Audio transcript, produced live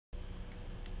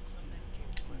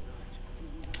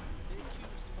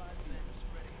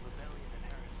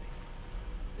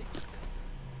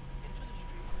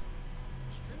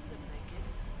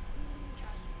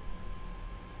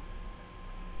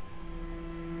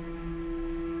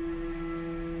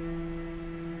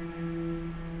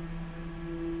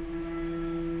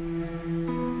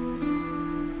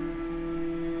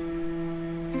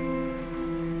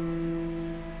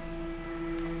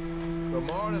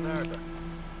Morning, Arthur.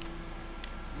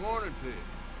 Morning to you.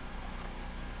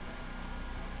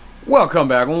 Welcome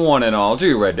back, one and all,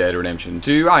 to Red Dead Redemption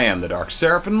 2. I am the Dark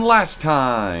Seraph, and last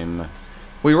time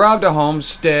we robbed a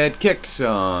homestead, kicked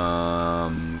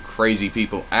some crazy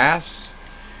people ass,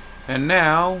 and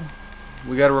now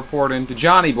we got to report into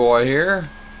Johnny Boy here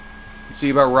and see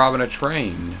about robbing a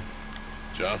train.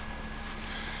 John?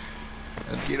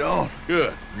 Let's get on.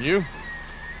 Good. And you?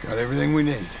 Got everything we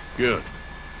need. Good.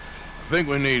 I think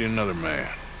we need another man.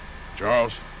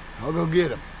 Charles? I'll go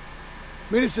get him.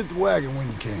 Meet us at the wagon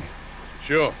when you can.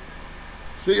 Sure.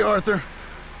 See, Arthur?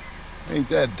 Ain't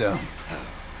that dumb.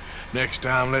 Next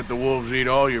time, let the wolves eat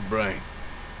all your brain.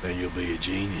 Then you'll be a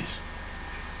genius.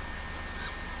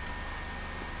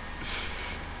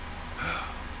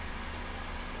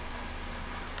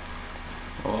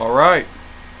 All right.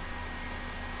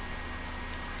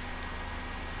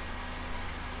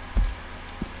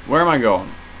 Where am I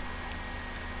going?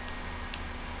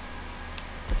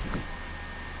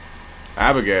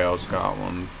 Abigail's got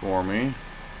one for me.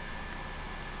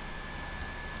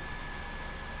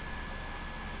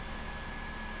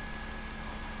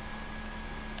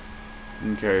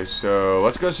 Okay, so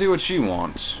let's go see what she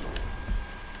wants.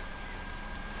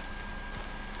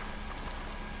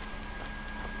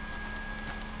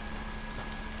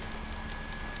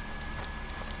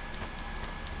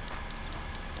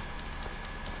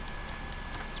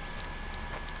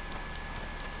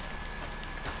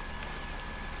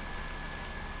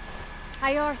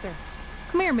 Hey, Arthur.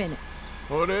 Come here a minute.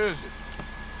 What is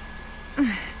it?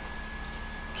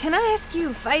 Can I ask you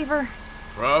a favor?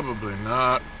 Probably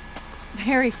not.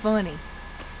 Very funny.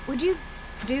 Would you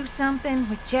do something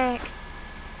with Jack?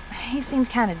 He seems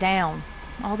kind of down.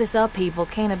 All this upheaval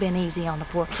can't have been easy on the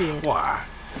poor kid. Why?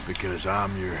 Because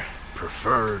I'm your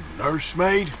preferred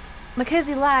nursemaid? Because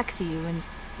he likes you and,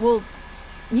 well,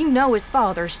 you know his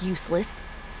father's useless.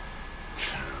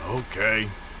 Okay.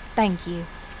 Thank you.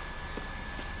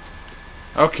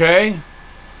 Okay.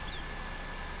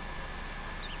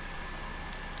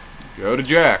 Go to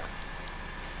Jack.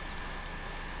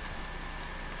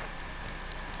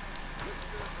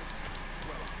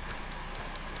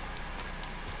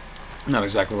 Not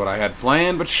exactly what I had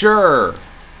planned, but sure.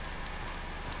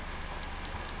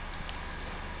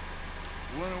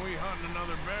 When are we hunting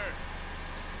another bear?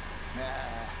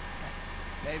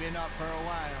 Maybe not for a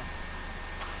while.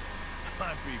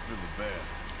 Might be for the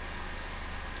best.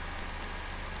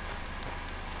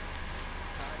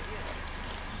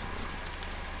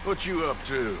 What you up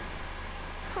to?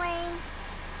 Playing,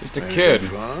 Just a Ain't kid. it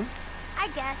fun? I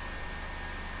guess.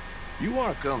 You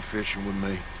want to come fishing with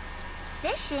me?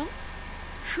 Fishing?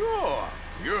 Sure.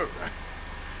 You're right.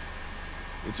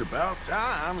 It's about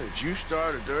time that you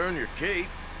started to earn your keep.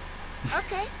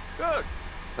 Okay, Good.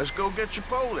 Let's go get your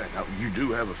pole then. Now, you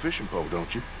do have a fishing pole,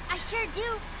 don't you? I sure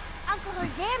do. Uncle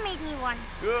Jose made me one.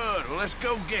 Good. Well, let's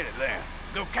go get it then.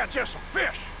 Go catch us some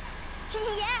fish.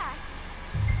 Yeah.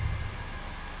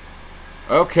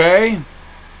 Okay.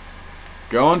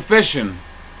 Going fishing.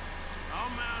 I'll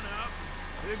mount up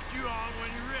and lift you on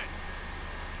when you're ready.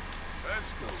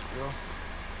 Let's go, girl.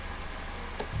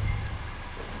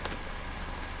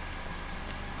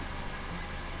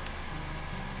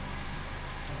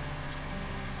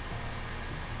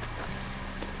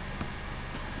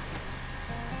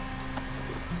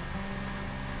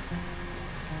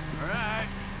 All right.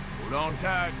 Hold on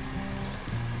tight.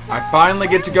 I finally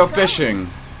get to go fishing.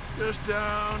 Just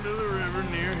down to the river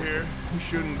near here. We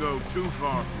shouldn't go too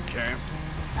far from camp.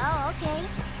 Oh, okay.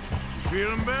 You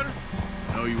feeling better?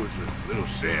 I know you was a little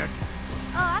sick.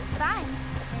 Oh, I'm fine.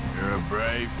 You're a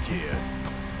brave kid.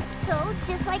 So,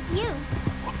 just like you.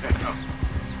 Well,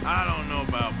 I don't know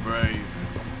about brave.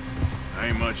 I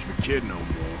ain't much of a kid no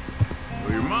more.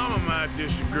 Well, your mama might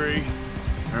disagree.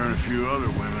 Her and a few other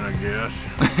women, I guess.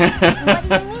 What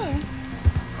do you mean?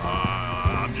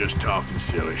 I'm just talking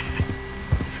silly.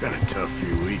 It's been a tough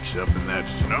few weeks up in that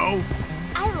snow.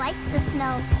 I like the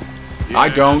snow. I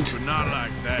don't. Yes, but not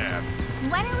like that.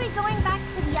 When are we going back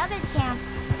to the other camp?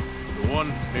 The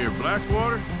one near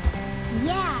Blackwater?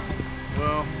 Yeah.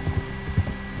 Well,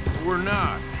 we're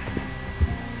not.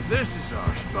 This is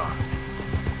our spot.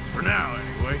 For now,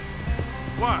 anyway.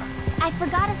 Why? I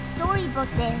forgot a storybook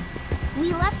there.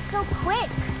 We left so quick.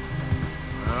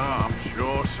 Well, I'm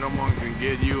sure someone can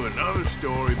get you another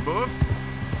storybook.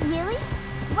 Really?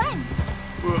 When?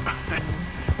 Well,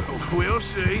 we'll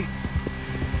see.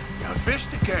 Got fish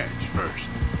to catch first.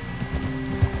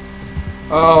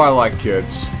 Oh, I like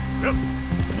kids. Yep.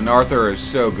 And Arthur is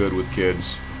so good with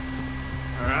kids.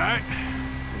 All right.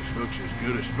 This looks as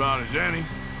good a spot as any.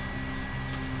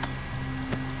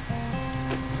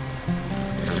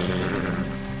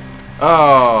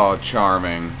 Oh,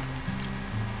 charming.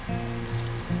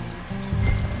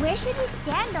 Where should we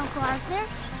stand, Uncle Arthur?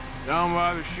 Down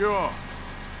by the shore.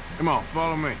 Come on,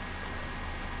 follow me.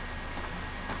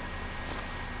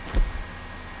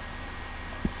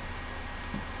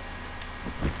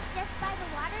 Just by the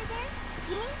water there?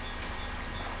 You mean?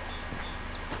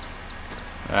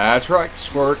 That's right,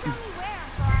 Squirt. Show me where,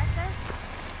 Uncle Arthur.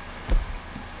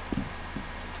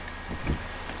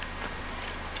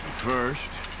 First,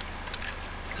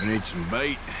 we need some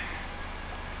bait.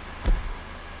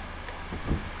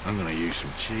 I'm gonna use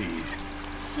some cheese.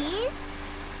 Cheese?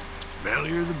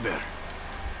 Bellier the better.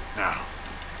 Now,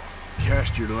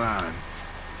 cast your line.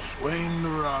 Swing the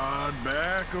rod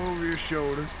back over your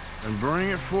shoulder and bring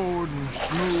it forward in a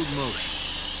smooth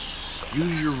motion.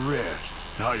 Use your wrist,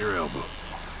 not your elbow.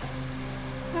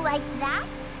 Like that?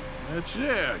 That's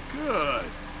it. Good.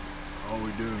 All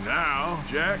we do now,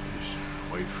 Jack, is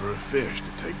wait for a fish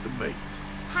to take the bait.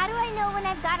 How do I know when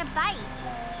I've got a bite?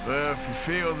 Well, if you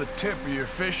feel the tip of your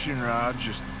fishing rod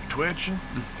just twitching,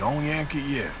 don't yank it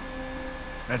yet.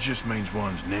 That just means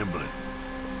one's nibbling.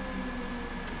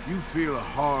 If you feel a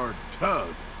hard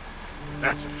tug,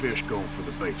 that's a fish going for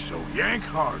the bait, so yank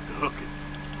hard to hook it.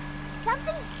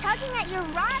 Something's tugging at your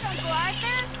rod, Uncle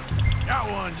Arthur.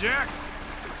 Got one, Jack.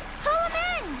 Pull him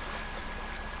in!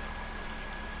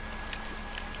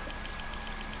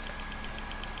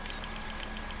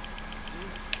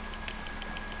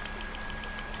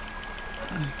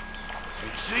 You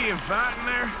see him fighting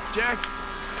there, Jack?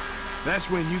 That's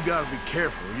when you gotta be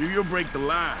careful. You'll break the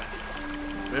line.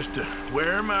 Best to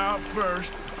wear him out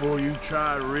first before you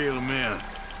try to reel him in.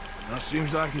 Now,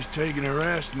 seems like he's taking a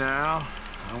rest now.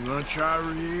 I'm gonna try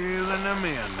reeling him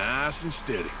in nice and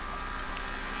steady.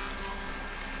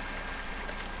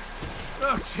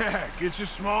 Look, Jack, it's a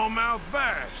smallmouth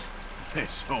bass.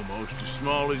 It's almost as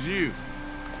small as you.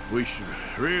 We should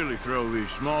really throw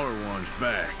these smaller ones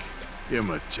back. Give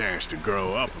them a chance to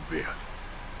grow up a bit.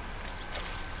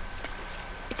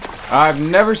 I've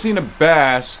never seen a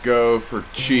bass go for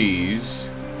cheese.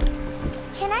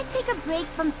 Can I take a break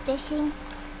from fishing?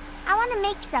 I want to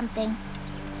make something.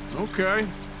 Okay.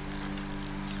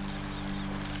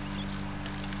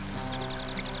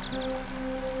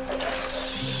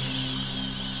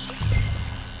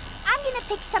 I'm gonna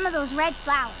pick some of those red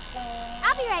flowers.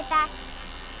 I'll be right back.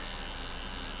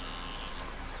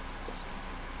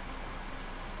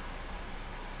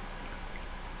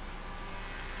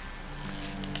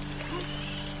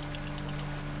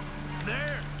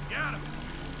 There, got him.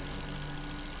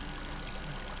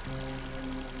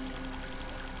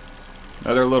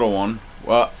 Another little one.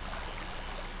 What?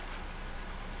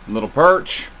 Little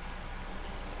perch.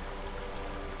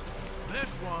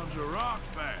 This one's a rock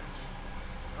bass.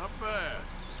 Not bad.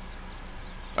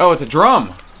 Oh, it's a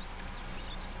drum.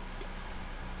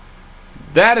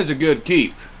 That is a good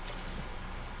keep.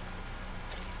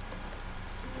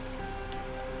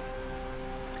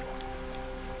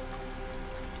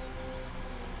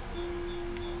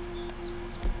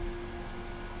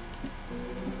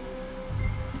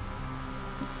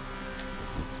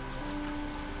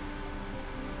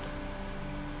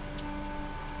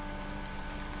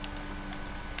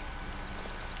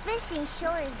 Fishing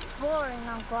sure is boring,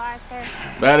 Uncle Arthur.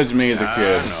 That is me as a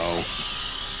kid. I know.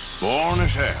 Boring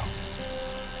as hell.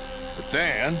 But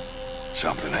then,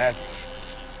 something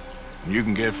happens. And you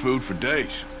can get food for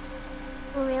days.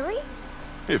 Really?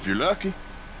 If you're lucky.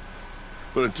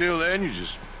 But until then, you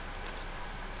just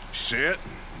sit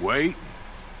and wait.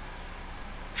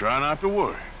 Try not to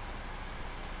worry.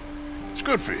 It's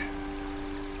good for you,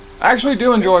 I actually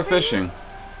do enjoy fishing.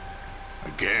 I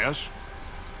guess.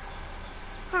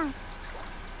 I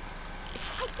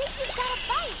think we've got a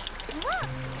bite.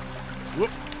 Look, Whoop,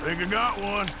 think I got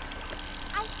one.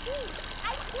 I see.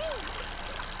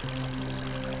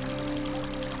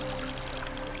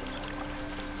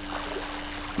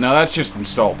 Now that's just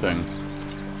insulting.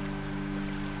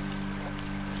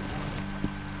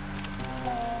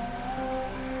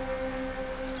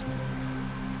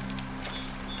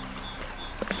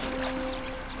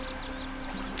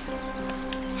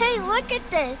 Hey, look at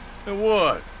this. And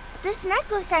what? This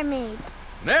necklace I made.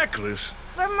 Necklace?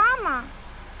 For Mama.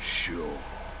 Sure.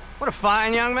 What a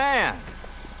fine young man.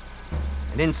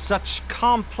 And in such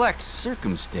complex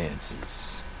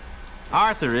circumstances.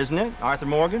 Arthur, isn't it? Arthur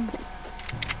Morgan?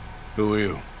 Who are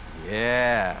you?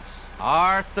 Yes,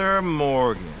 Arthur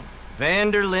Morgan.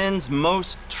 Vanderlyn's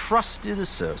most trusted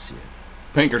associate.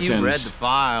 Pinkertons. You read the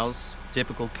files.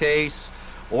 Typical case.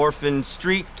 Orphaned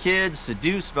street kid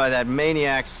seduced by that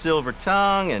maniac's silver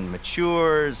tongue and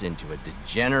matures into a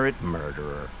degenerate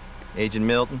murderer. Agent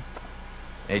Milton?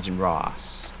 Agent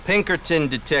Ross, Pinkerton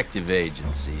Detective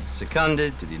Agency,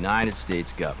 seconded to the United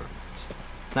States government.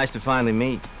 Nice to finally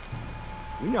meet.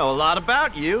 We know a lot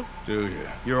about you. Do you?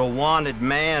 You're a wanted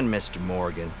man, Mr.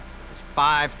 Morgan. It's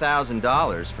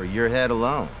 $5,000 for your head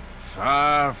alone.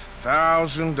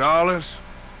 $5,000?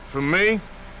 For me?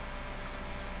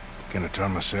 Can I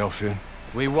turn myself in?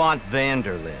 We want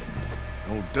Vanderlyn.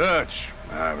 Old Dutch.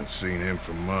 I haven't seen him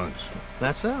for months.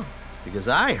 That's so. Because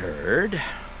I heard a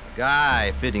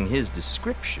guy fitting his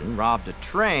description robbed a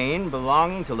train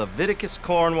belonging to Leviticus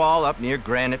Cornwall up near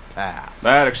Granite Pass.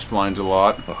 That explains a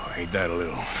lot. Oh, ain't that a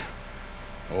little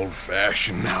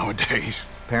old-fashioned nowadays?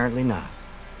 Apparently not.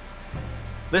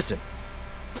 Listen.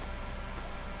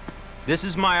 This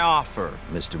is my offer,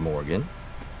 Mr. Morgan.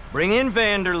 Bring in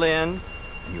Vanderlyn,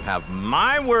 and you have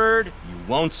my word you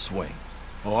won't swing.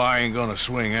 Oh, I ain't gonna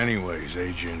swing anyways,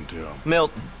 Agent,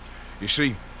 Milton. You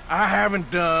see, I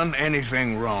haven't done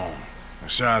anything wrong,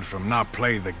 aside from not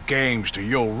play the games to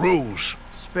your rules.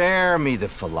 Spare me the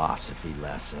philosophy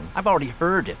lesson. I've already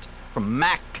heard it from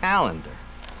Mac Callender.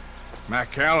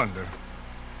 Mac Callender?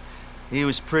 He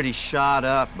was pretty shot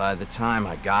up by the time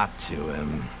I got to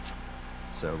him.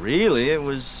 So really, it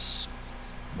was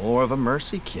more of a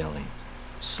mercy killing.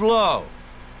 Slow,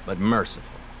 but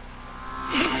merciful.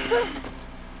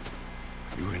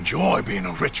 You enjoy being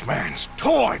a rich man's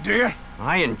toy, do you?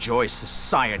 I enjoy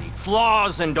society,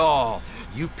 flaws and all.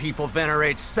 You people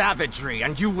venerate savagery,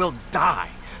 and you will die.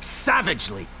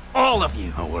 Savagely, all of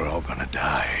you. Oh, we're all gonna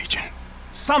die, Agent.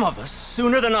 Some of us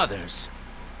sooner than others.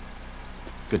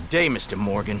 Good day, Mr.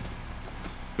 Morgan.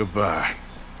 Goodbye.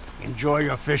 Enjoy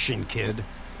your fishing, kid,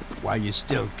 while you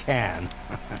still can.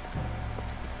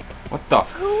 What the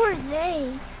Who are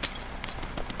they?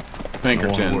 Don't worry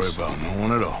Pinkertons? about no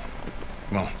one at all.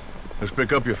 Come on, let's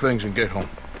pick up your things and get home.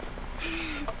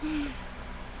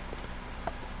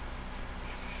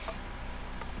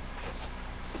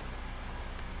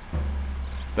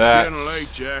 That's... It's getting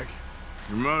late, Jack.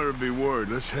 Your mother'd be worried.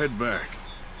 Let's head back.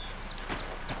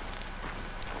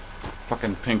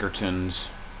 Fucking Pinkertons.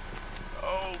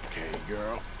 Okay,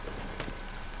 girl.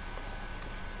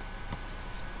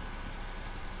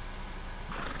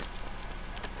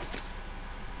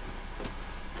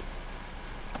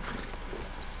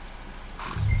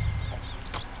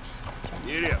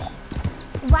 Get up.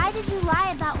 Why did you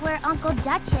lie about where Uncle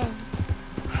Dutch is?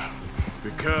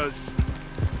 Because...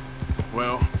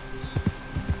 well...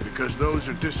 because those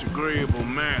are disagreeable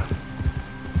men.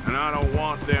 And I don't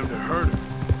want them to hurt him.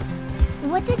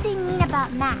 What did they mean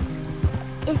about Mac?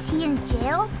 Is he in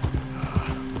jail?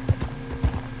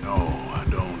 No, I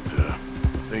don't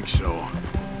think so.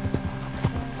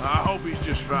 I hope he's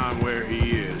just fine where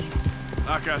he is.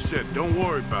 Like I said, don't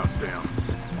worry about them.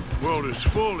 The world is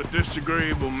full of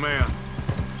disagreeable men.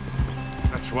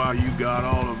 That's why you got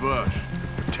all of us,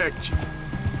 to protect you.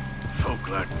 Folk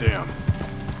like them.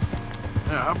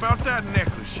 Now, how about that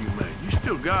necklace you made? You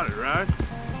still got it, right?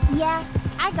 Yeah,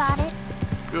 I got it.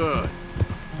 Good.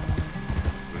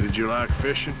 Did you like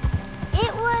fishing?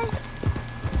 It was...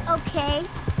 okay,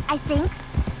 I think.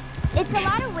 It's a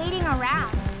lot of waiting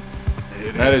around.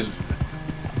 That is...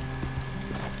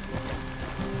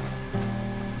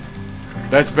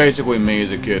 That's basically me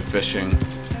as a kid fishing.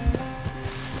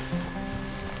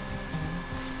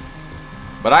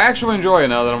 But I actually enjoy it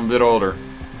now that I'm a bit older.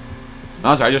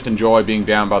 Honestly, I just enjoy being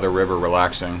down by the river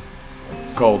relaxing.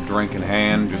 Cold drink in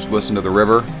hand, just listen to the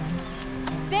river.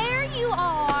 There you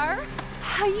are.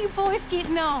 How you boys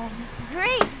getting on?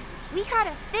 Great! We caught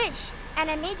a fish, and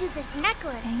I made you this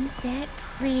necklace. Ain't that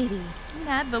pretty?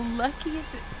 Not the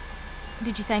luckiest...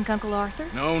 Did you thank Uncle Arthur?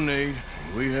 No need.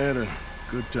 We had a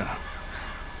good time.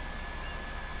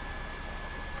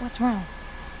 What's wrong?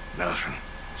 Nothing.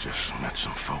 Just met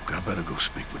some folk. I better go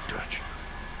speak with Dutch.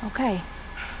 Okay.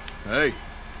 Hey,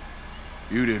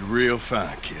 you did real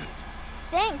fine, kid.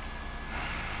 Thanks.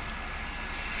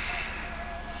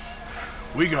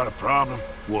 We got a problem.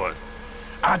 What?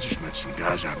 I just met some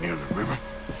guys out near the river.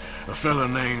 A fella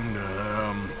named,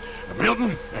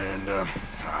 Milton, and,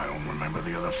 I don't remember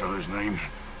the other fella's name.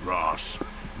 Ross.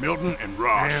 Milton and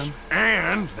Ross.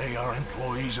 And they are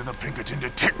employees of the Pinkerton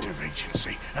Detective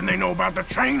Agency. And they know about the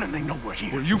train, and they know we're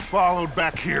here. Were you followed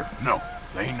back here? No,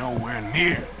 they know we're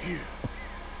near here.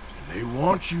 And they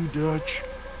want you, Dutch.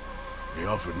 They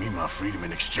offered me my freedom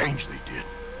in exchange, they did.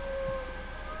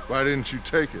 Why didn't you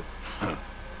take it?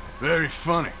 Very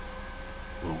funny.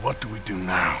 Well, what do we do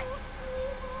now?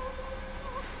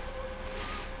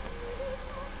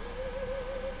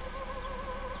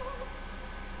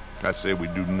 I say we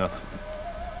do nothing.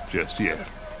 Just yet.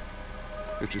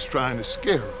 They're just trying to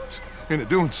scare us into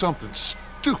doing something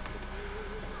stupid.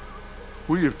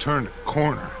 We have turned a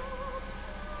corner.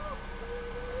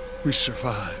 We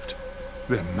survived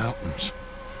them mountains.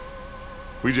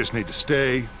 We just need to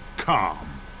stay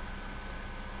calm.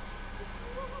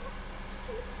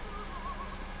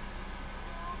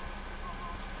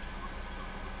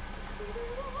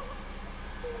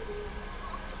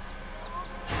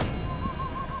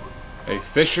 A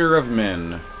fisher of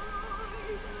men.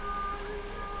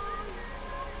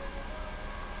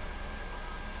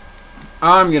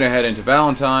 I'm gonna head into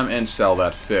Valentine and sell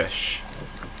that fish.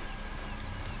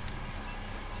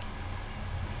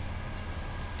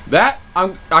 That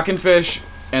I can fish,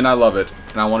 and I love it,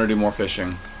 and I want to do more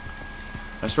fishing.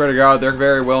 I swear to God, there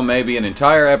very well may be an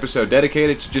entire episode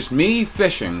dedicated to just me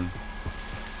fishing.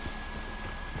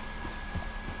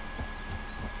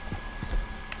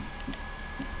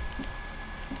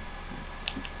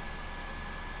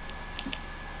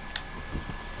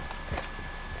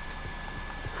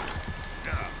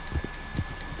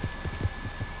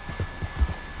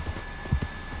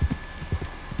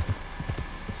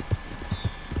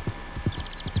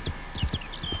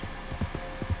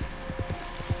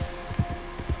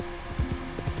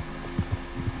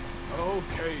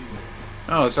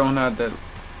 Oh, someone had that.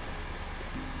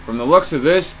 From the looks of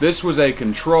this was a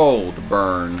controlled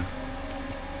burn.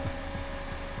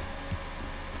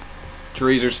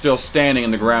 Trees are still standing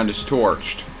and the ground is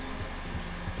torched.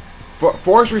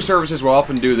 Forestry services will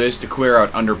often do this to clear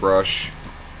out underbrush,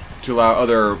 to allow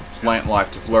other plant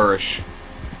life to flourish.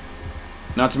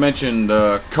 Not to mention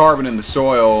the carbon in the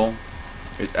soil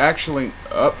is actually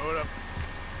up.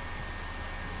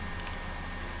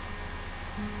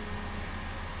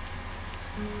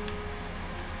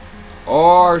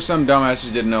 Or some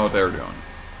dumbasses didn't know what they were doing.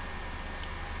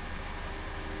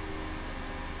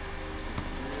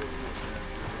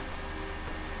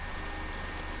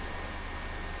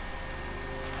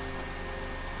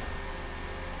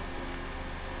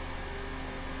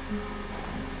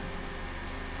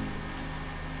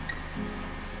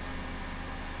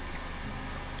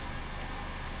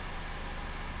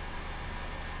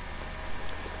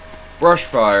 Brush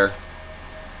fire.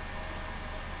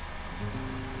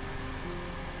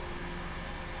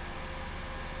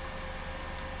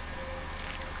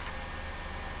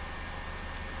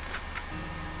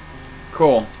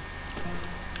 Cool.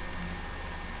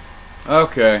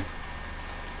 Okay.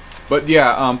 But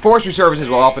yeah, forestry services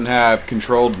will often have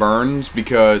controlled burns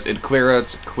because it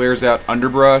clears out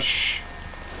underbrush.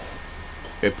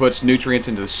 It puts nutrients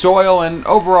into the soil, and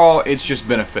overall, it's just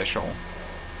beneficial.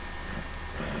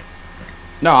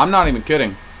 No, I'm not even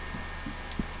kidding.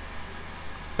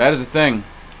 That is a thing.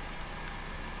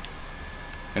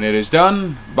 And it is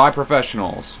done by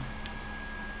professionals.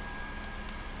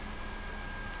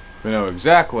 We know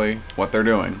exactly what they're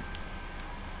doing.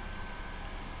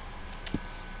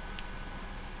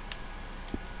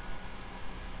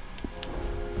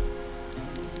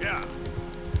 Yeah.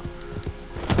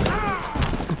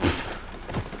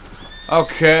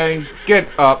 Okay, get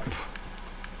up.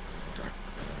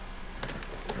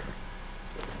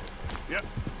 Yep.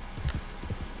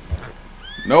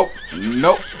 Nope,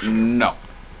 nope, no.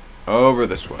 Over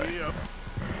this way. Yep.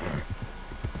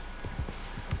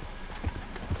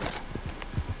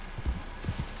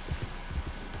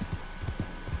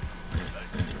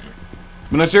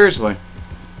 But no, seriously.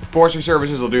 Forestry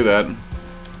services will do that.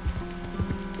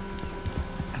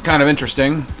 Kind of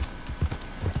interesting.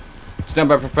 It's done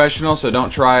by professionals, so don't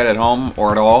try it at home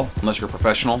or at all, unless you're a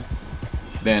professional.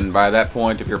 Then by that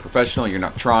point, if you're a professional, you're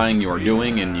not trying, you are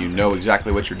doing, and you know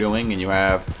exactly what you're doing, and you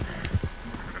have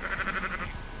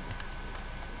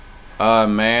a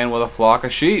man with a flock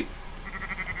of sheep.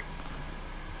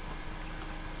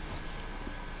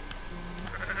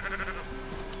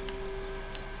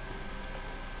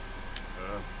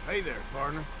 Hey there,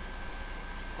 partner.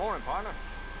 Morning, partner.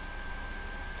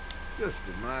 Just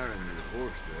admiring your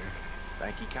horse there.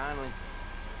 Thank you kindly.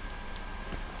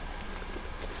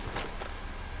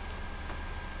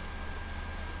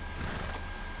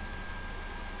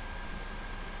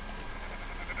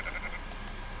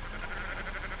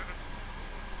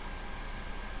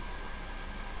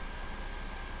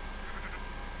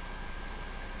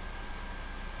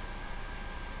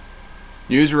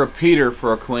 Use a repeater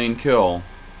for a clean kill.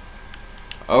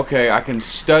 Okay, I can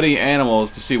study animals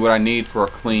to see what I need for a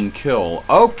clean kill.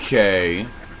 Okay.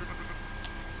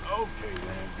 Okay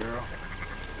then, girl.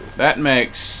 That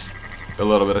makes a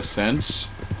little bit of sense.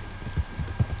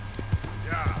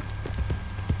 Yeah.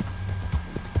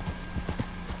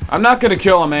 I'm not gonna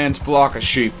kill a man's flock of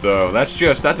sheep though. That's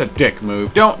a dick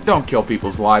move. Don't kill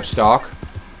people's livestock.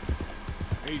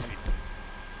 Easy.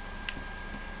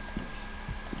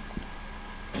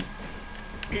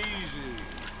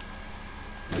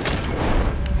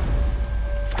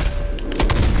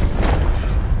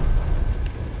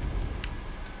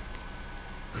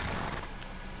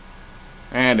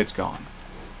 And it's gone.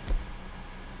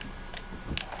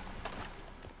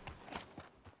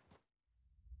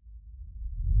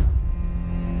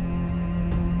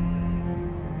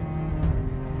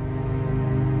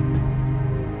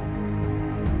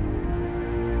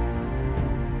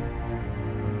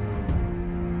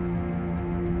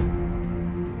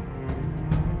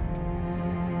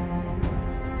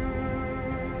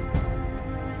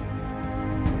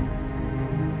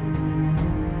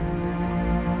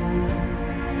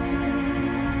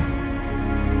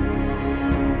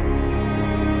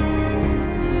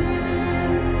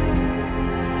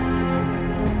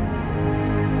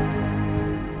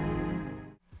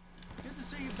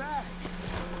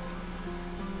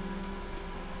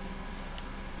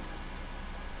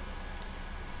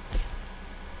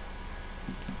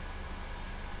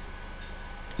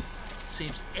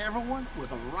 Seems everyone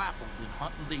with a rifle been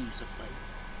hunting these of late.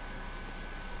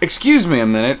 Excuse me a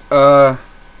minute. I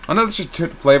know this is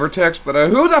flavor text, but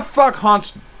who the fuck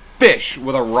hunts fish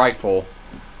with a rifle?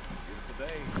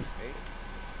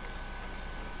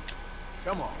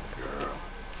 Come on, girl.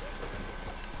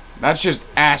 That's just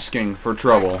asking for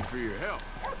trouble. For your help.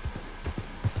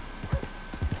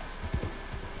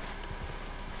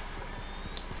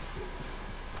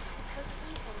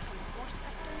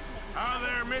 Hi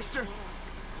there, mister.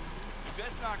 You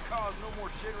best not cause no more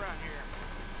shit around here.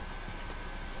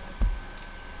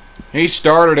 He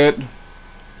started it.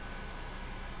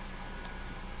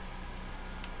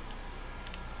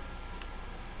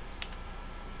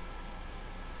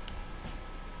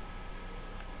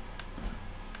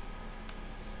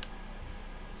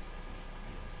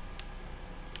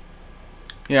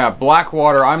 Yeah,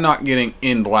 Blackwater, I'm not getting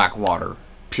in Blackwater.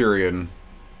 Period.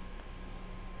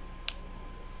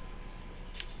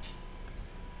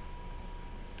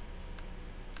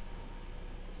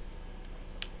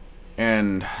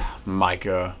 And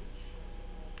Micah.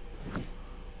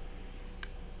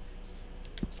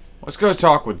 Let's go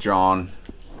talk with John.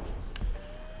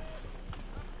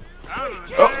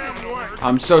 Oh,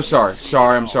 I'm so sorry.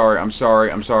 I'm sorry. I'm sorry.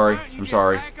 I'm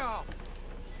sorry.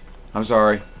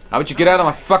 How about you get out of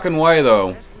my fucking way,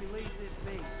 though?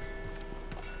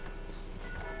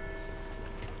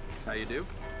 How you do?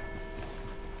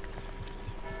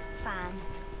 Fine.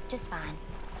 Just fine.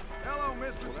 Hello,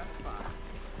 mister. Well, that's fine.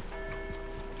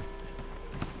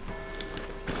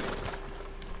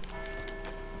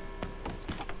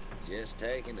 Just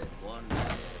taking it one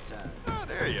night at a time. Oh,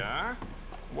 there you are.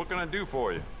 What can I do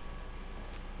for you?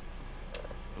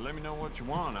 Let me know what you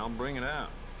want. I'll bring it out.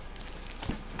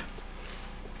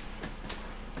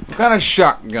 What kind of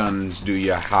shotguns do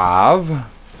you have?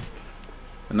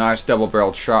 A nice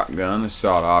double-barreled shotgun, a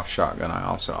sawed-off shotgun. I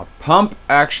also a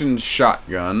pump-action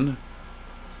shotgun,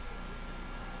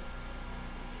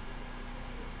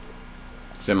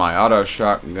 semi-auto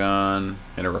shotgun,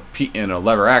 and a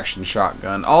lever-action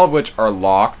shotgun, all of which are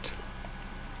locked.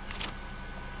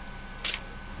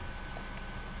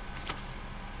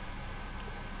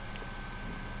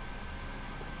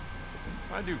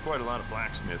 I do quite a lot of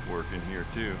blacksmith work in here,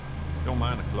 too. Don't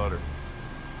mind the clutter.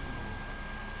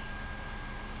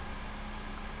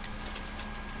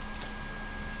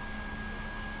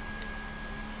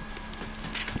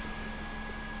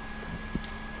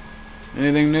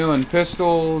 Anything new in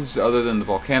pistols other than the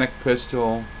volcanic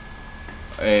pistol?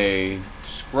 A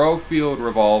Schofield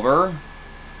revolver.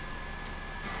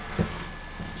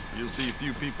 You'll see a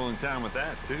few people in town with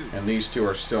that, too. And these two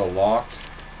are still locked.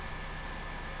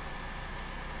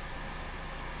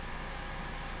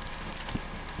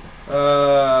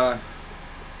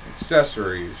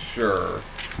 Accessories, sure.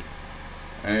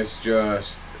 And it's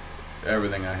just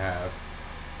everything I have.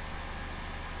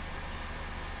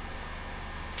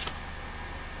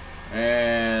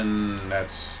 And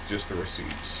that's just the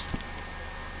receipts.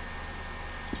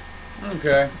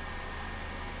 Okay.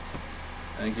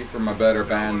 Thank you for my better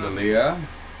bandolier.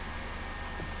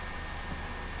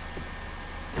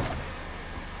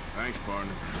 Thanks,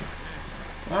 partner.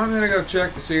 I'm gonna go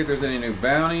check to see if there's any new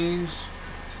bounties.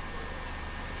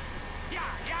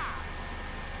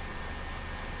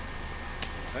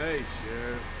 Hey,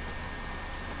 Sheriff.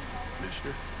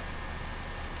 Mister.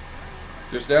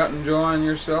 Just out enjoying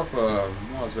yourself a,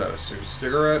 what was that, a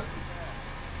cigarette?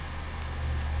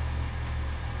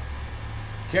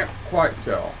 Can't quite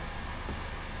tell.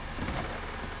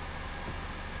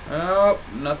 Oh,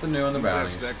 nothing new in the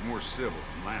bounties. You act more civil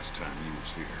than last time you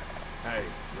was here. Hey,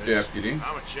 listen, Deputy.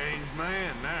 I'm a changed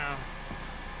man now.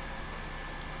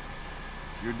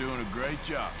 You're doing a great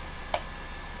job.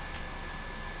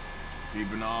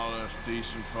 Keeping all us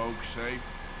decent folks safe?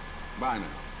 Bye now.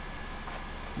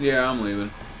 Yeah, I'm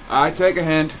leaving. I take a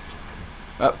hint.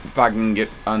 If I can get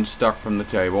unstuck from the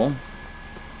table.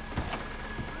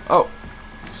 Oh.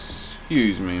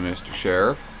 Excuse me, Mr.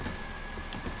 Sheriff.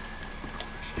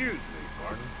 Excuse me,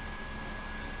 partner.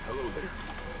 Hello there.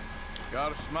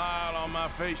 Got a smile on my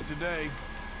face today.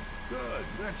 Good,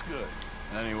 that's good.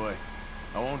 Anyway,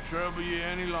 I won't trouble you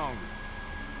any longer.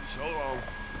 So long.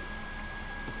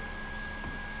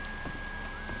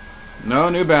 No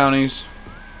new bounties.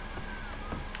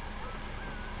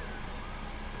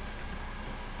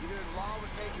 You hear the law was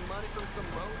taking money from some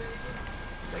road agents?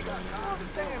 They got caught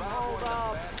because they were robbed one of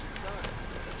the bastard's sons.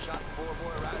 Shot the poor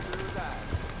boy right through his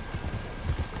eyes.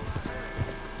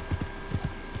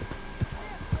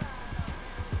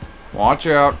 Watch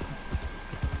out.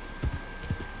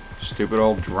 Stupid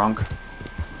old drunk.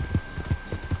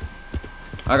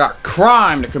 I got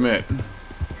crime to commit.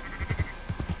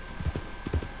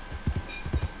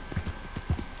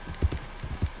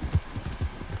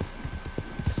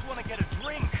 Just want to get a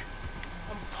drink.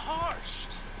 I'm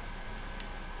parched.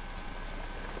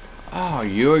 Oh,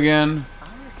 you again? I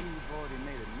reckon you've already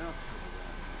made enough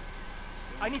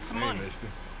trouble. I need some Hey, money. mister.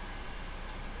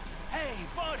 Hey,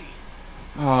 buddy.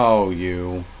 Oh,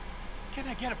 you. Can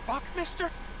I get a buck, mister?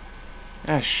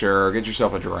 Yeah, sure. Get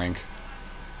yourself a drink.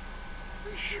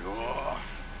 Sure.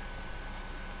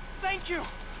 Thank you.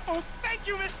 Oh, thank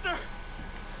you, mister.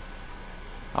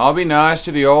 I'll be nice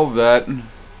to the old vet.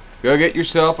 Go get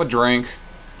yourself a drink.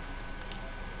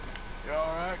 You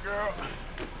all right, girl?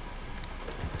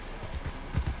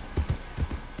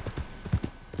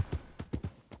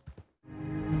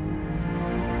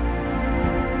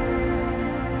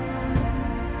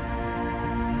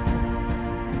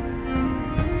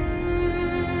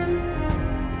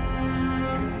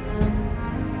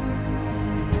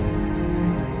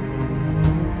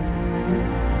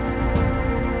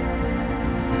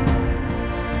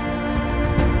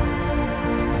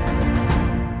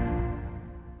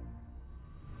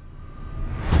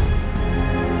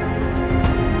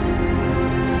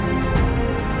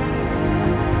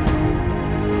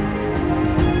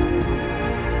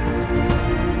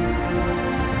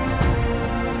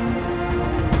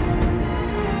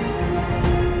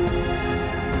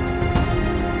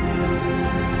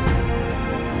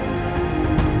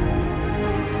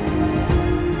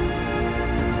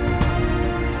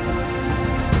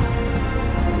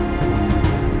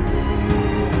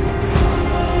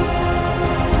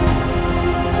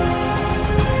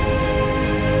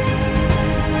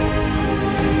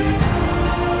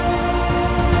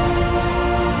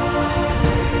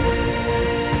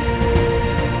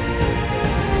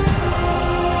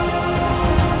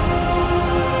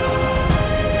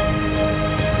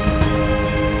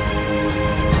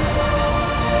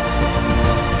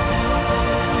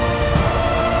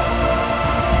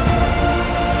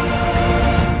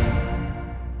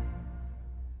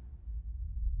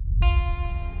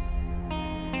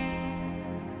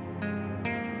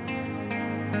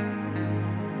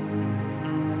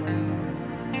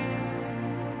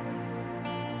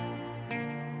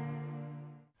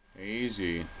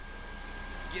 Easy.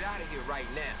 Get out of here right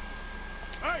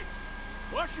now. Hey,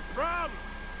 what's your problem?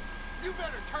 You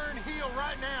better turn heel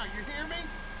right now, you hear me?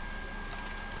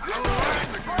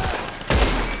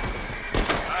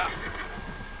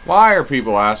 Why are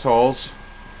people assholes?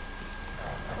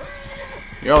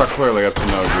 Y'all are clearly up to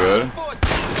no good.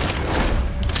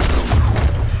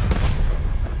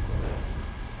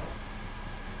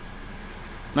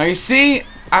 Now you see,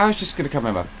 I was just gonna come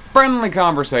have a friendly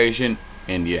conversation,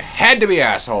 and you had to be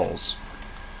assholes.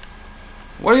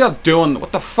 What are y'all doing?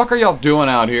 What the fuck are y'all doing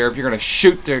out here if you're gonna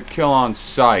shoot to kill on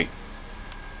sight?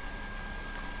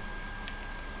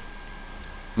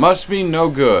 Must be no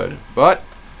good, but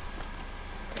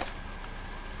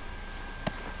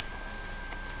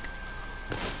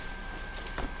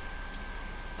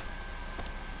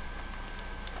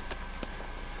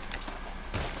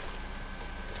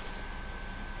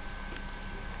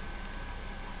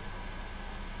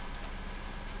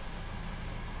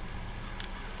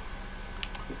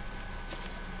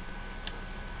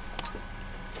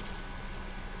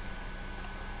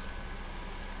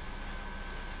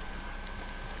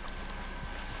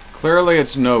clearly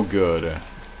it's no good. I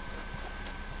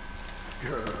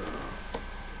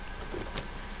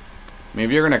mean,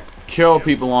 if you're gonna kill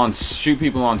people on, shoot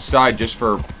people on sight just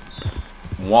for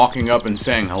walking up and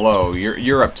saying hello,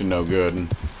 you're up to no good.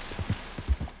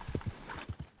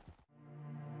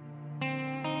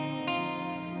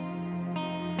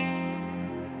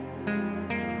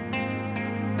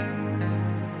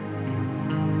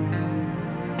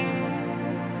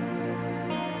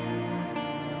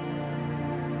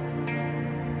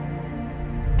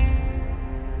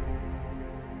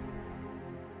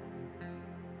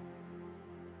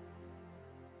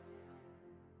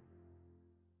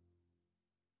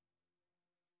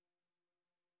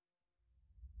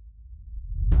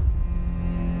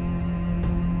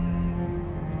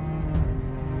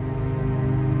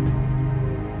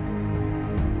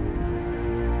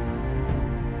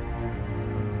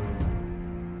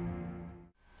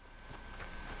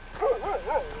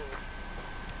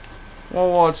 Well,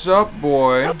 what's up,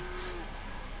 boy?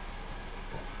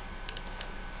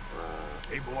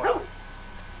 Hey, boy.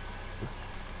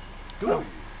 Come here.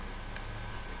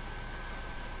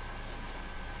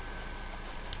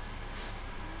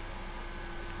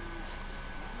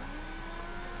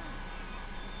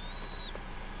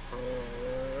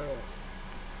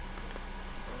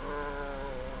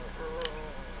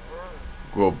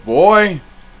 Good boy.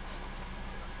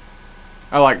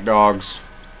 I like dogs.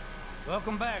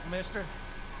 Welcome back, mister.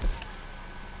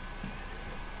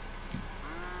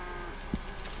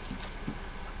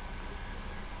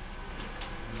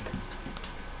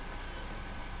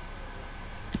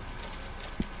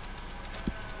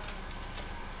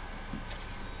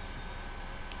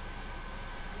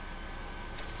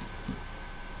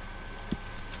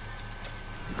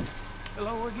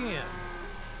 Hello again.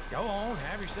 Go on,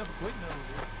 have yourself a quick nose.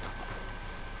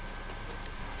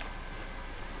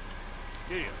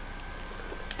 Yeah.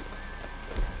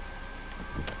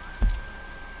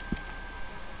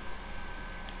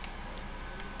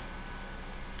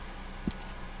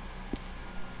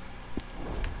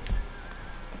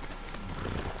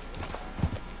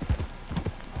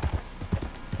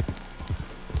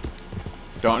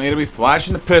 Don't need to be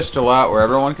flashing the pistol out where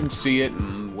everyone can see it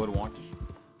and would want to.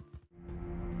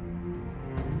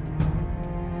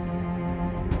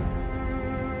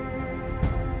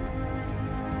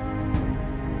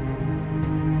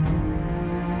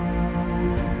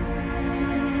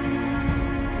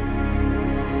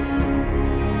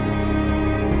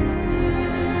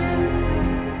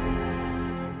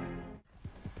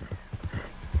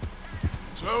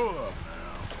 So up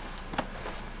now.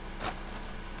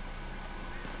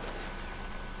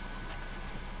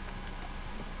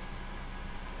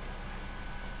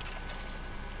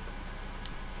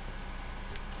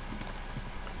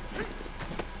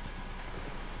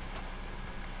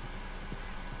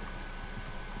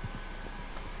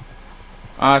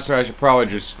 Honestly, I should probably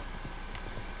just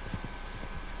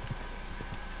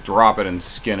drop it and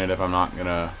skin it if I'm not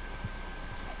gonna.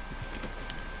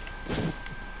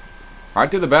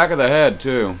 Right to the back of the head,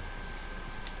 too.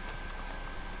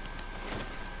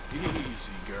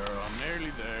 Easy, girl. I'm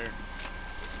nearly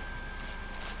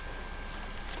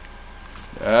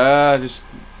there. Just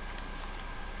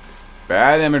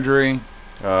bad imagery,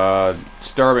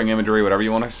 disturbing imagery, whatever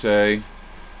you want to say.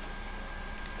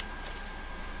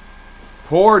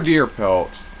 Poor deer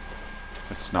pelt.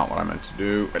 That's not what I meant to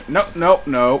do. No, no,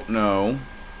 no, no.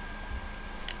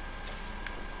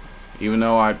 Even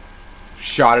though I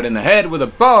shot it in the head with a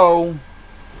bow,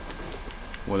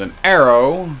 with an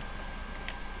arrow,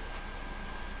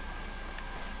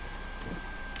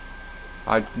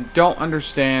 I don't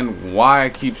understand why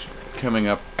it keeps coming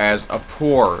up as a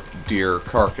poor deer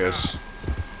carcass.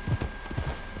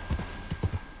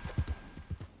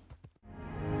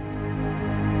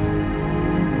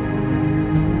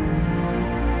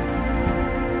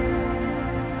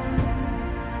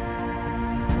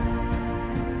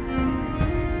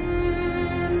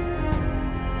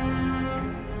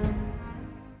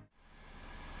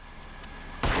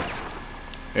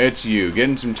 It's you.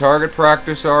 Getting some target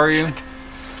practice, are you?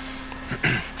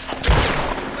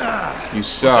 You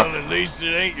suck. Well, at least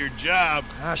it ain't your job.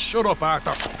 Shut up,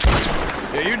 Arthur.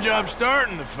 Yeah, your job's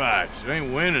starting the fights. It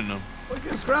ain't winning them. We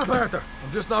can scrap, Arthur.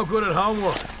 I'm just not good at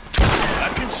homework.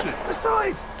 I can see.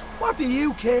 Besides, what do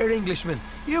you care, Englishman?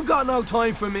 You've got no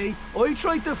time for me. I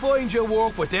tried to find you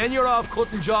work, but then you're off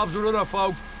cutting jobs with other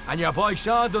folks, and your boy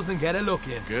Sean doesn't get a look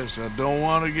in. Guess I don't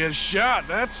want to get shot,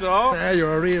 that's all.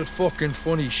 You're a real fucking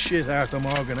funny shit, Arthur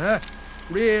Morgan, huh?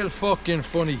 Real fucking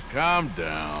funny. Calm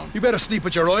down. You better sleep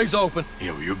with your eyes open.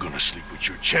 Yeah, well, you're gonna sleep with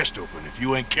your chest open if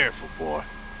you ain't careful, boy.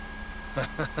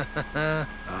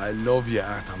 I love you,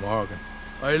 Arthur Morgan.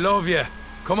 I love you.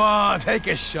 Come on, take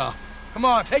a shot. Come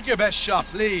on, take your best shot,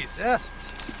 please, eh?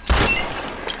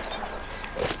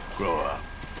 Grow up.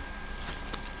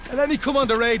 And let me come on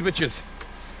the raid with yous.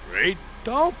 Raid?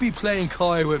 Don't be playing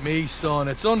coy with me, son.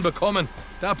 It's unbecoming.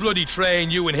 That bloody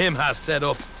train you and him has set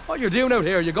up. What you're doing out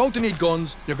here, you're going to need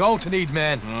guns, you're going to need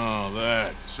men. Oh,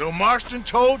 that. So Marston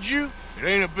told you? It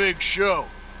ain't a big show.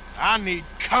 I need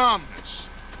calmness.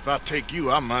 If I take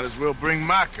you, I might as well bring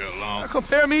Micah along. Now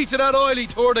compare me to that oily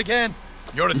turd again.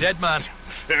 You're a dead man.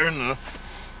 Fair enough.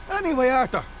 Anyway,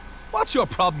 Arthur, what's your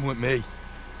problem with me?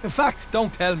 In fact,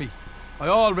 don't tell me. I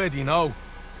already know.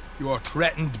 You're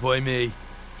threatened by me.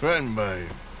 Threatened by you?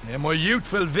 Yeah, my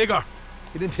youthful vigor.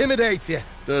 It intimidates you.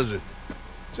 Does it?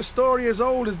 It's a story as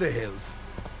old as the hills.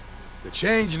 The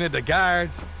changing of the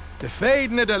guard, the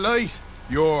fading of the light.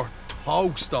 You're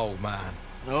toast, old man.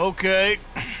 Okay.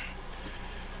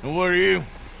 And what are you?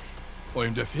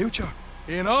 I'm the future.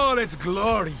 in all its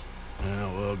glory.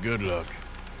 Yeah, well, good luck.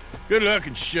 Good luck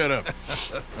and shut up.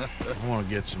 I want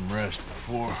to get some rest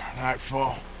before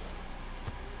nightfall.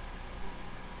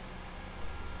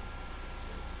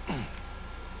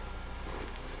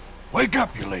 Wake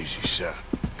up, you lazy son.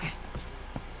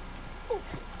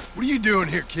 What are you doing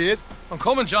here, kid? I'm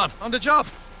coming, John. On the job.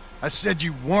 I said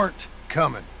you weren't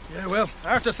coming. Yeah, well,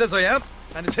 Arthur says I am.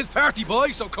 And it's his party,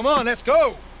 boy, so come on, let's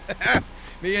go.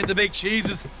 Me and the big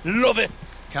cheeses. Love it.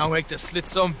 Can't wait to slit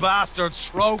some bastard's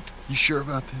throat. You sure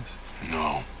about this?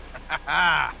 No.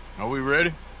 Are we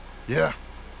ready? Yeah.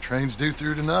 Train's due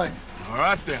through tonight. All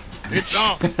right, then. It's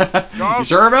on. You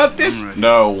sure about this?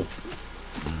 No.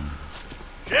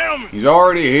 Gentlemen. He's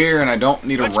already here, and I don't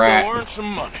need a rat. Let's go earn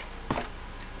some money.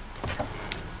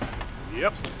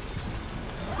 Yep.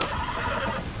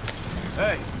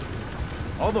 Hey,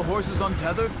 all the horses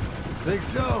untethered? Think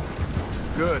so.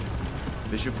 Good.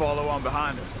 They should follow on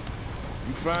behind us.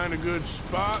 You find a good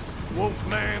spot,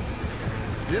 Wolfman?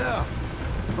 Yeah.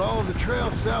 Follow the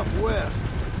trail southwest.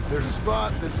 There's a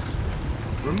spot that's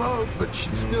remote, but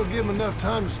should still give them enough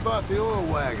time to spot the oil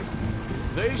wagon.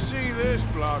 They see this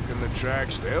blocking the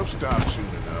tracks, they'll stop soon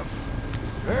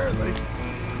enough. Apparently.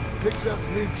 Picks up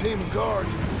a new team of guards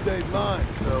in the state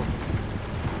line, so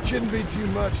shouldn't be too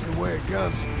much in the way of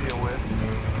guns to deal with.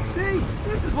 See,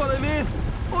 this is what I mean.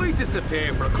 I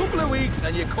disappear for a couple of weeks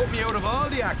and you cut me out of all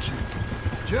the action.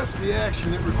 Just the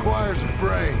action that requires a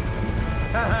brain.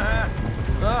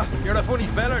 You're a funny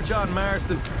feller, John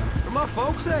Marston. From my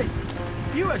folks, eh?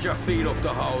 You had your feet up the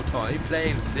whole time,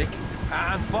 playing sick,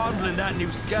 and fondling that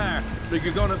new scar like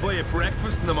you're gonna buy a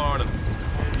breakfast in the morning.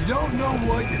 You don't know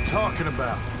what you're talking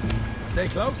about. Stay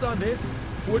close on this.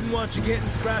 Wouldn't want you getting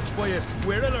scratched by a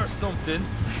squirrel or something.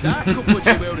 That could put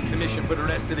you out of commission for the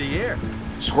rest of the year.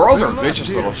 Squirrels are vicious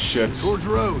little shits. Towards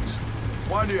roads.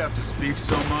 Why do you have to speak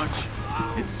so much?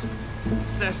 It's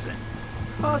incessant.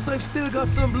 Boss, I've still got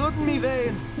some blood in me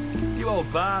veins. You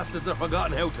old bastards have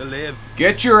forgotten how to live.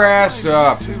 Get your ass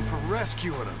up. For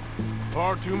rescuing him.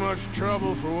 Far too much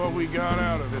trouble for what we got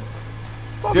out of it.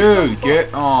 Dude,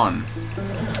 get on.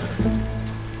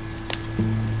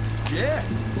 Yeah,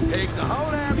 takes a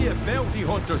whole army of bounty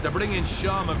hunters to bring in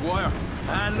Sean Maguire.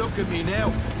 And look at me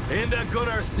now, in the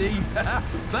gunner seat.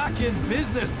 Back in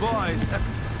business, boys.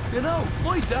 You know,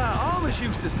 my dad always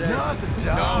used to say... Not the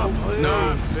dad, please.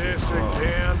 Not this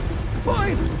again.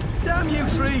 Fine. Damn you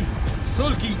three.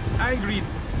 Sulky, angry,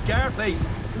 Scarface.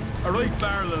 A right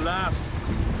barrel of laughs.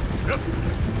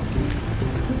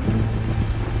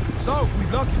 So, we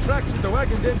blocked the tracks with the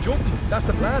wagon, then jumping. That's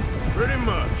the plan. Pretty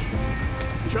much.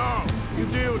 Charles, you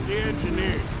deal with the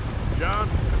engineer. John,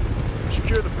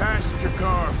 secure the passenger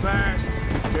car fast.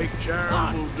 Take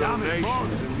charitable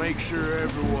donations and make sure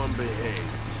everyone behaves.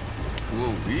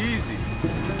 Whoa, easy.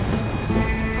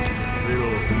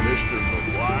 Little Mr.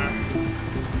 McGuire,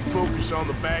 you focus on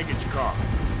the baggage car.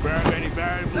 Grab any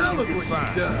valuables now you look can what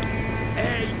find. You've done.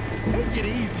 Hey, take it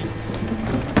easy.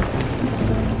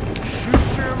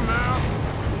 Shoot your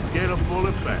mouth, get a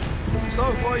bullet back. So,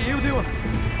 what are you doing?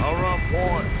 I'll run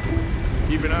point.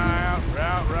 Keep an eye out for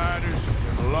outriders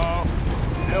and the law.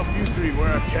 Help you three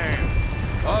where I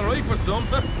can. All right for some.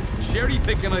 Cherry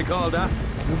picking, I call that.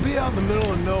 We'll be out in the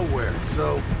middle of nowhere,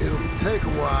 so it'll take a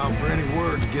while for any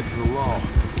word to get to the law.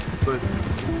 But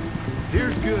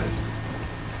here's good.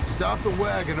 Stop the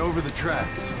wagon over the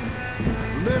tracks.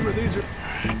 Remember, these are...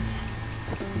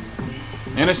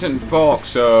 Innocent folk,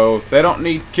 so they don't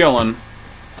need killing.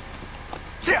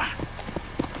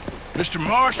 Mr.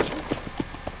 Marston,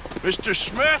 Mr.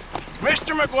 Smith,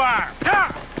 Mr. McGuire,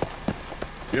 ha!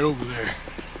 Get over there.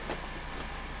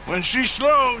 When she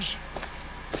slows,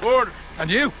 order.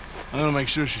 And you? I'm gonna make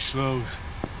sure she slows.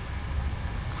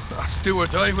 Let's do or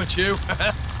die with you.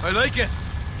 I like it.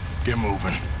 Get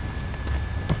moving.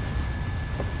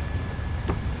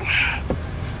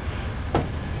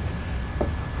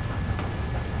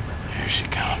 Here she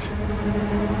comes.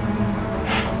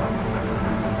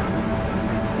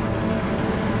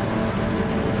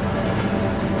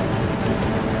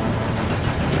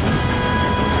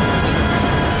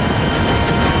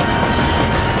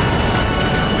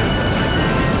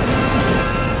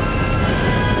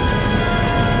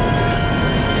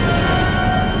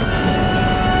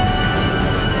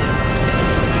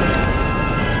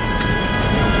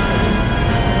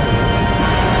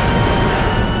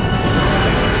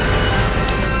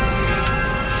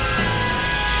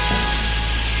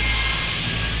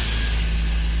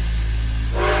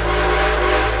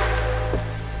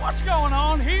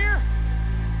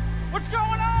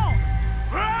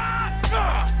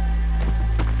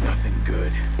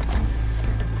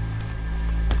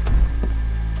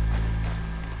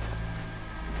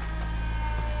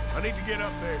 to get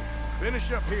up there.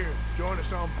 Finish up here. Join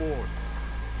us on board.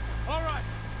 All right,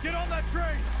 get on that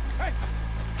train. Hey!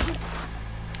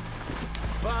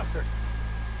 Bastard.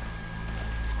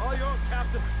 All yours,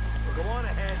 Captain. We'll go on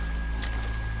ahead.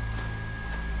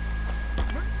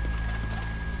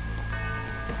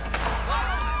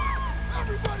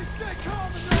 Everybody stay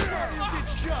calm and nobody will get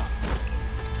shot.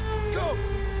 Go.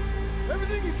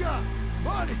 Everything you got.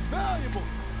 Money's valuable.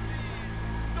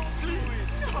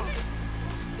 Please, stop.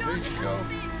 There you go.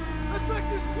 Let's make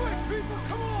this quick, people.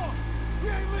 Come on. We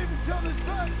ain't leaving till this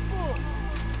bag's full.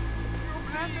 You're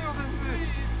better than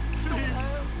this. Please.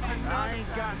 I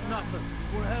ain't got nothing.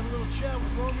 Want to have a little chat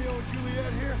with Romeo and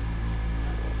Juliet here?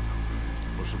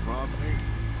 What's the problem here?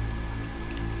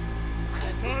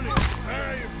 Money,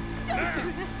 valuable. Don't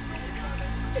do this.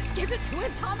 Just give it to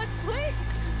him, Thomas, please.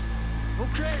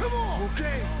 Okay. Come on.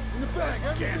 Okay. In the bag,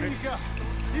 everything you got.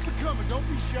 Keep it coming. Don't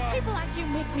be shy. People like you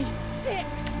make me sick.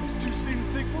 These two seem to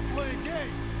think we're playing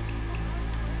games.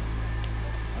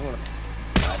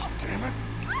 God damn it.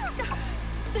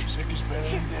 Sick is better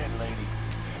than dead, lady.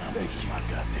 I'm losing my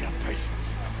goddamn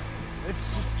patience.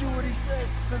 Let's just do what he says,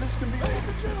 so this can be... Ladies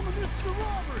and gentlemen, it's the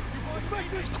robbery. Let's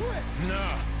make this quick. No,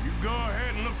 you go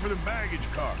ahead and look for the baggage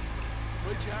car.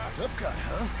 Good job. Tough guy,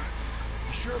 huh?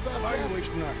 You sure about Why that? are you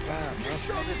wasting our time, You huh?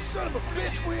 show this son of a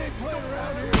bitch we ain't playing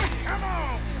around here. Come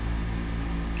on!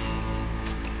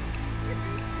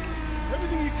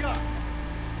 Everything you got.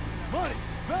 Money,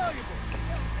 valuables.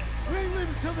 We ain't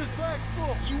leaving till this bag's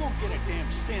full. You won't get a damn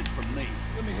cent from me.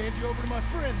 Let me hand you over to my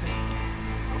friend then.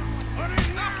 Money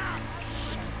now!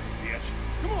 Son of a bitch.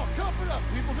 Come on, cup it up,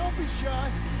 people. Don't be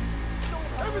shy.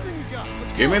 Everything you got.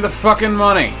 Let's Give go. me the fucking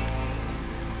money.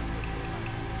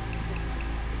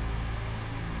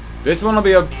 This one will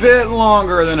be a bit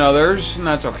longer than others, and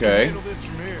that's okay. Handle this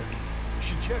from here. You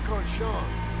should check on Sean.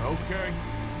 Okay.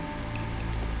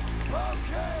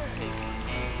 Okay.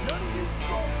 None of you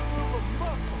folks move a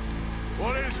muscle.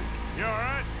 What is it? You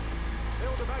alright?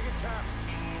 Fill the baggage car.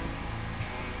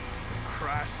 For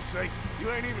Christ's sake, you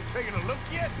ain't even taken a look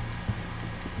yet?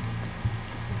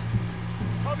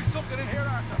 Probably something in here,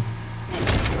 Arthur.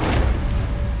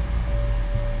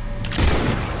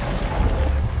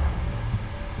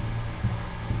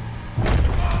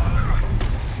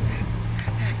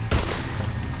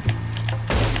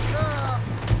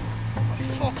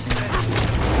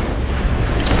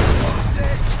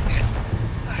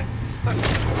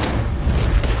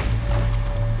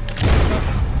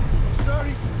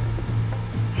 Sorry.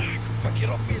 Get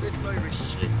up here, this Irish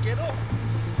shit. Get up.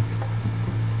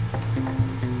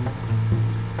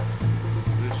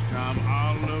 This time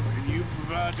I'll look and you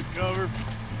provide the cover.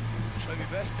 Try my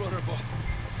best, brother, but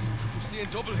I'm seeing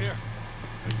double here.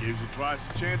 That gives you twice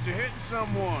the chance of hitting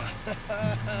someone.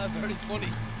 Very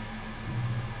funny.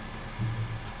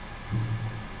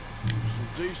 Some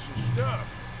decent stuff.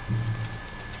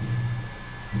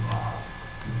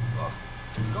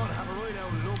 I'm gonna have a right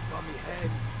out lump on me head.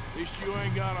 At least you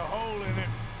ain't got a hole in it.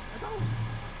 Are those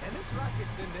tennis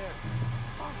rackets in there?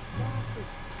 Oh,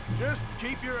 bastards. Just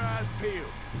keep your eyes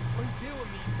peeled. I'm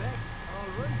doing me best, all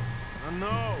right. I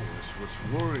know, that's what's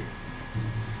worrying me.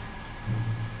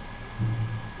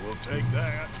 We'll take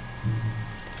that.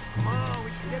 Come on,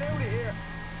 we should get out of here.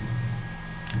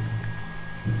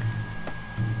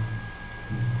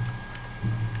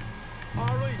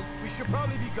 All right, we should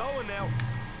probably be going now.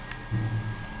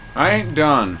 I ain't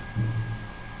done.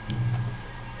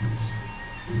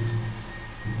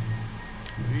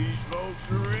 These folks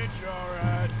are rich, all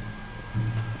right.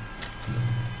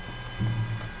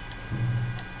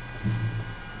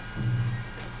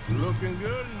 Looking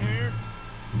good in here.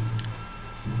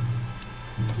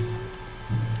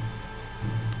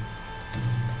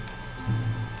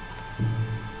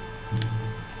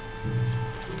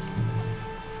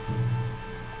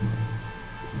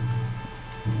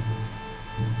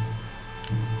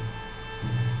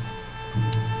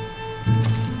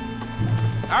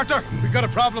 Arthur, we've got a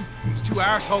problem. There's two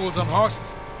arseholes on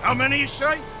horses. How many you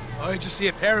say? I just see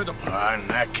a pair of them. In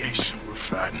that case, we're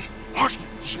fighting. Austin,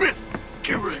 Smith,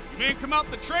 get ready. You men come out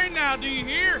the train now, do you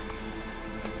hear?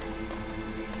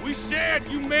 We said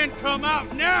you men come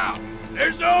out now.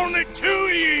 There's only two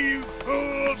of you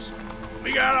fools.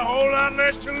 We got a whole lot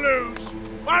less to lose.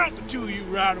 Why don't the two of you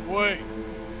ride away?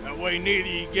 That way neither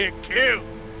of you get killed.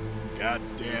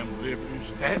 Goddamn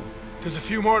liberties. Eh? There's a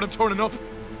few more of them turning up.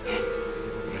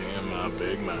 Me and my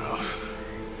big mouth.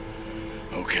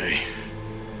 Okay,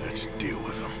 let's deal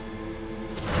with them.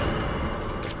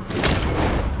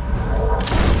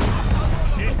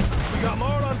 Shit, we got more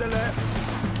on the left.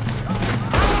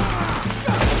 Ah!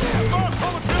 Goddamn, more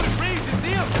coming through the trees, you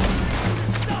see them?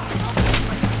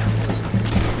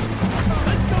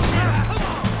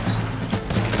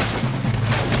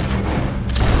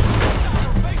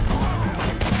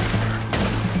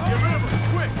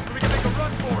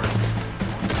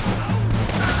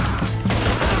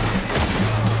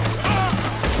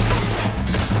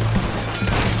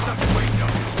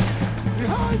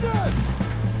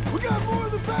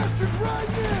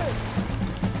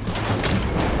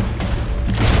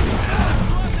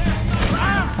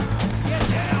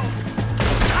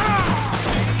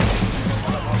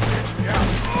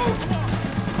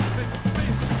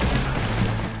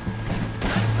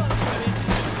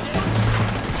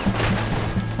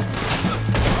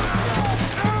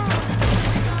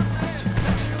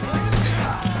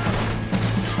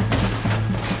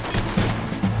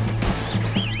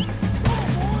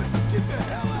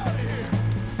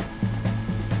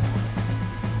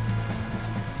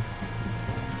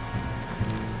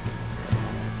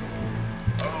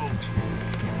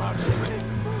 God damn it.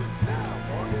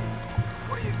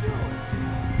 What are you doing?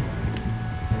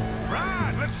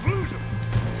 Right, let's lose him.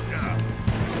 Yeah.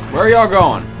 Where are y'all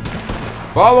going?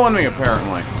 Following me,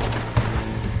 apparently.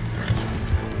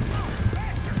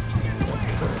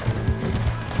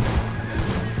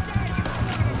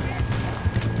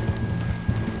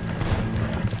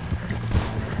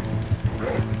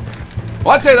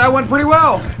 Well, I'd say that went pretty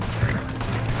well.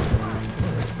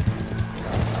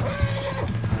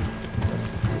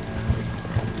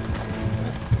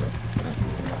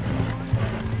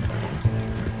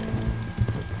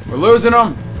 We're losing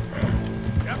them.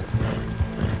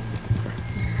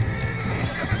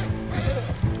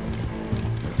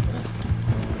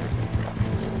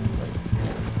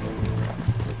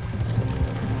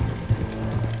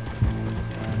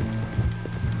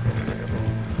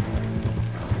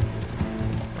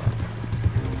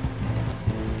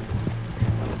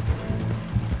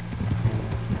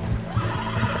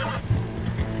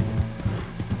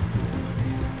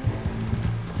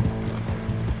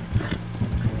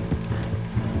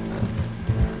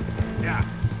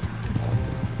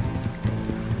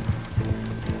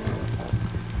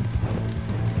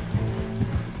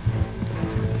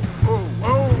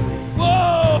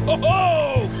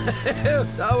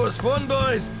 That was fun,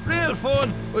 boys. Real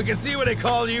fun. We can see what they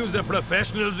call you the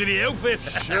professionals in the outfit.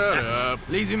 Shut up. At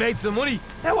least we made some money.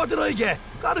 Now, what did I get?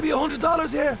 Gotta be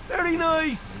 $100 here. Very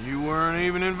nice. You weren't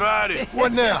even invited.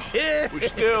 What now? We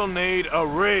still need a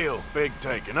real big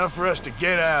tank. Enough for us to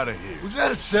get out of here. Was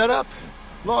that a setup?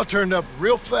 Law turned up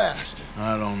real fast.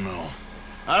 I don't know.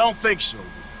 I don't think so.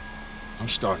 I'm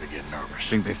starting to get nervous.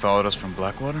 Think they followed us from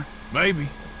Blackwater? Maybe.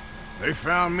 They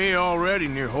found me already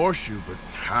near Horseshoe, but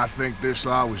I think this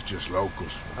law was just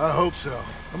locals. I hope so.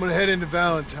 I'm gonna head into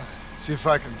Valentine. See if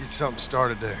I can get something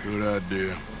started there. Good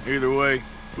idea. Either way,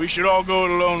 we should all go it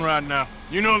alone right now.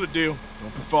 You know the deal.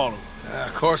 Don't be followed.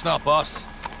 Of course not, boss.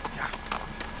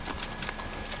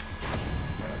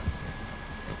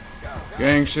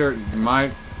 Gang share,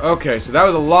 okay, so that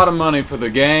was a lot of money for the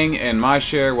gang, and my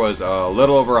share was a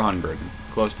little over 100,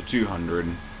 close to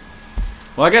 200.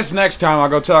 Well, I guess next time I'll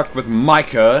go talk with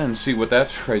Micah and see what that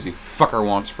crazy fucker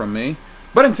wants from me.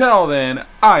 But until then,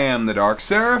 I am the Dark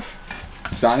Seraph,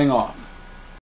 signing off.